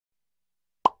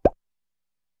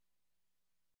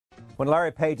When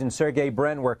Larry Page and Sergey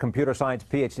Brin were computer science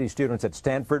PhD students at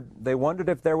Stanford, they wondered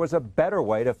if there was a better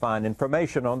way to find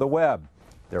information on the web.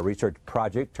 Their research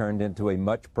project turned into a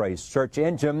much-praised search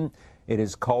engine. It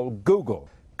is called Google.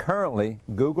 Currently,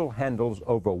 Google handles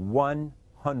over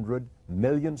 100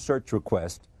 million search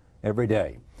requests every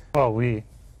day. Well, we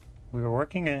were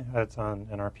working in our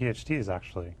PhDs,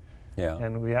 actually. Yeah.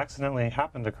 And we accidentally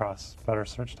happened across better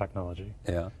search technology.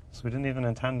 Yeah. So we didn't even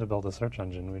intend to build a search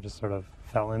engine. We just sort of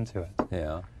fell into it.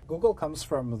 Yeah. Google comes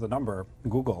from the number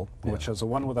Google, which is a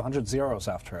 1 with 100 zeros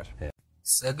after it. Yeah.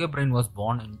 Sergey Brin was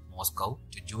born in Moscow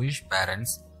to Jewish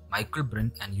parents Michael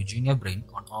Brin and Eugenia Brin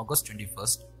on August 21,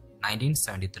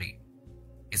 1973.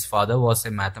 His father was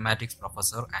a mathematics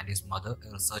professor and his mother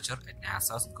a researcher at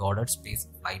NASA's Goddard Space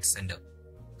Flight Center.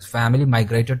 His family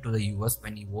migrated to the US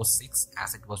when he was 6,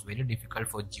 as it was very difficult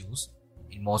for Jews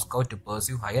in Moscow to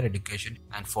pursue higher education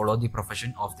and follow the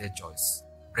profession of their choice.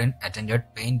 Brin attended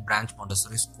Paint Branch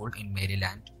Montessori School in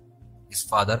Maryland. His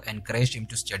father encouraged him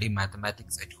to study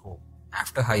mathematics at home.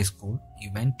 After high school,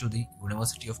 he went to the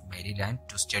University of Maryland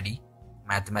to study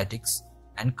mathematics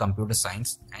and computer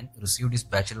science and received his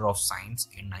Bachelor of Science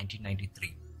in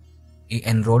 1993. He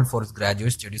enrolled for his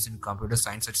graduate studies in computer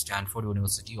science at Stanford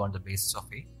University on the basis of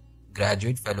a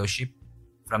graduate fellowship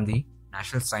from the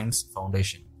National Science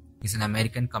Foundation. He is an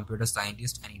American computer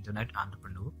scientist and internet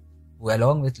entrepreneur who,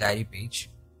 along with Larry Page,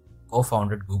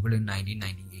 co-founded Google in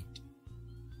 1998.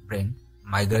 Brin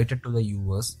migrated to the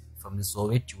US from the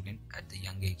Soviet Union at the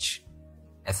young age.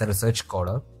 As a research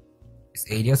scholar, his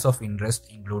areas of interest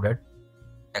included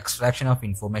extraction of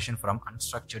information from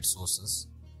unstructured sources,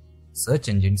 search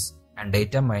engines, and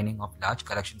data mining of large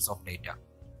collections of data.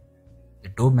 The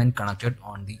two men connected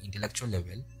on the intellectual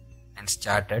level and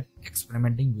started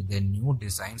experimenting with their new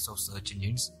designs of search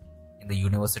engines in the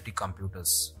university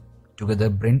computers. Together,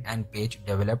 Brin and Page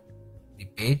developed the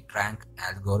PageRank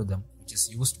algorithm, which is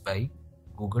used by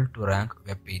Google to rank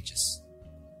web pages.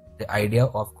 The idea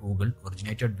of Google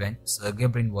originated when Sergey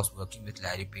Brin was working with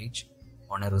Larry Page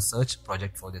on a research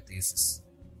project for the thesis.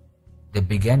 They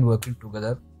began working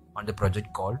together on the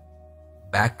project called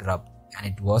Backrub, and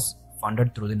it was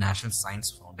funded through the National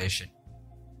Science Foundation.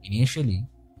 Initially,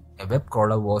 a web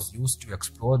crawler was used to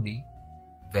explore the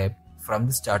web from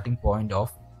the starting point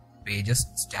of Page's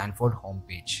Stanford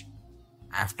homepage.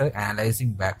 After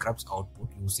analyzing Backrub's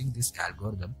output using this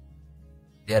algorithm,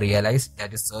 they realized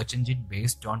that a search engine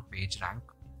based on PageRank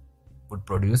would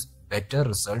produce better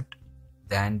result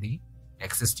than the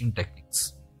existing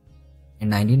techniques. In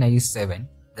 1997,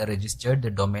 they registered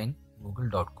the domain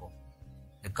google.com.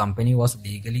 The company was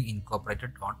legally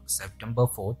incorporated on September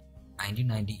 4,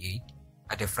 1998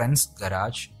 at a friend's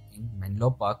garage in Menlo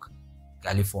Park,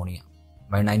 California.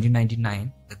 By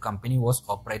 1999, the company was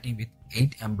operating with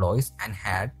 8 employees and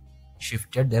had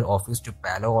shifted their office to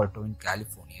Palo Alto in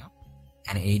California,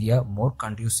 an area more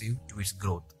conducive to its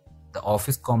growth. The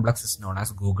office complex is known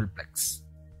as Googleplex.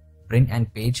 Brin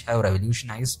and Page have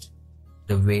revolutionized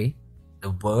the way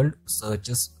the world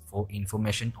searches for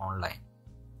information online,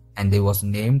 and they was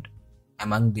named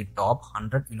among the top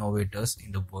 100 innovators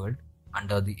in the world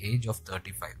under the age of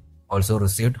 35. Also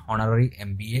received honorary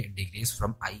MBA degrees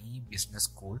from IE Business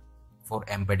School for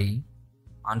embodying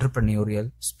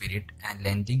entrepreneurial spirit and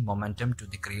lending momentum to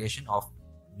the creation of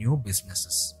new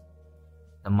businesses.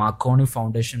 The Marconi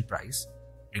Foundation Prize,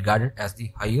 regarded as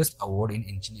the highest award in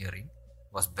engineering,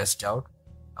 was bestowed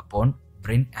upon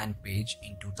Brin and Page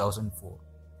in 2004,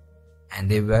 and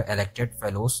they were elected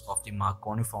Fellows of the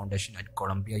Marconi Foundation at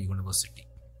Columbia University.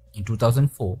 In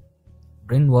 2004,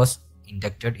 Brin was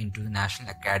inducted into the National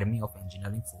Academy of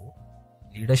Engineering for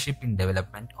leadership in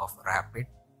development of rapid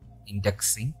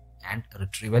indexing and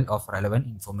retrieval of relevant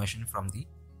information from the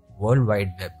World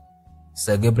Wide Web.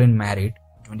 Sergey Brin married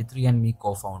 23andMe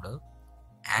co-founder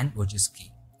Ann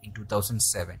Wojcicki in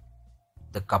 2007.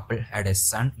 The couple had a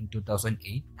son in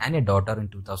 2008 and a daughter in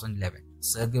 2011.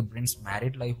 Sergey Brin's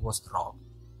married life was rocked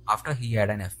after he had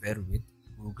an affair with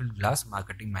Google Glass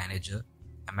marketing manager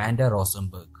Amanda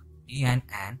Rosenberg. He and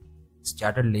Ann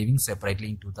started living separately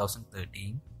in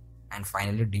 2013 and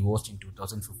finally divorced in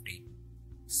 2015.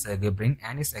 Sergey Brin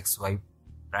and his ex-wife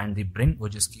ran the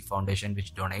Brin-Wojcicki Foundation,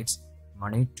 which donates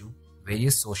money to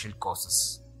various social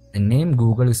causes. The name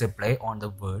Google is a play on the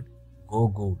word Go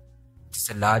Gold, which is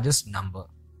the largest number,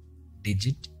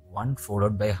 digit 1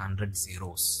 followed by 100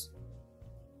 zeros.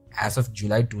 As of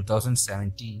July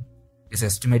 2017, his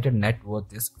estimated net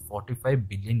worth is $45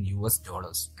 billion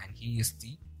and he is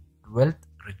the 12th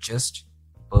richest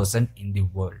person in the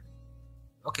world.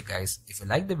 Okay guys, if you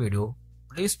like the video,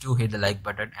 please do hit the like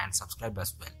button and subscribe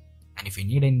as well. And if you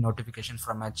need any notifications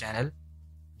from my channel,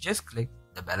 just click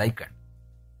the bell icon.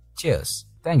 Cheers.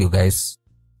 Thank you guys.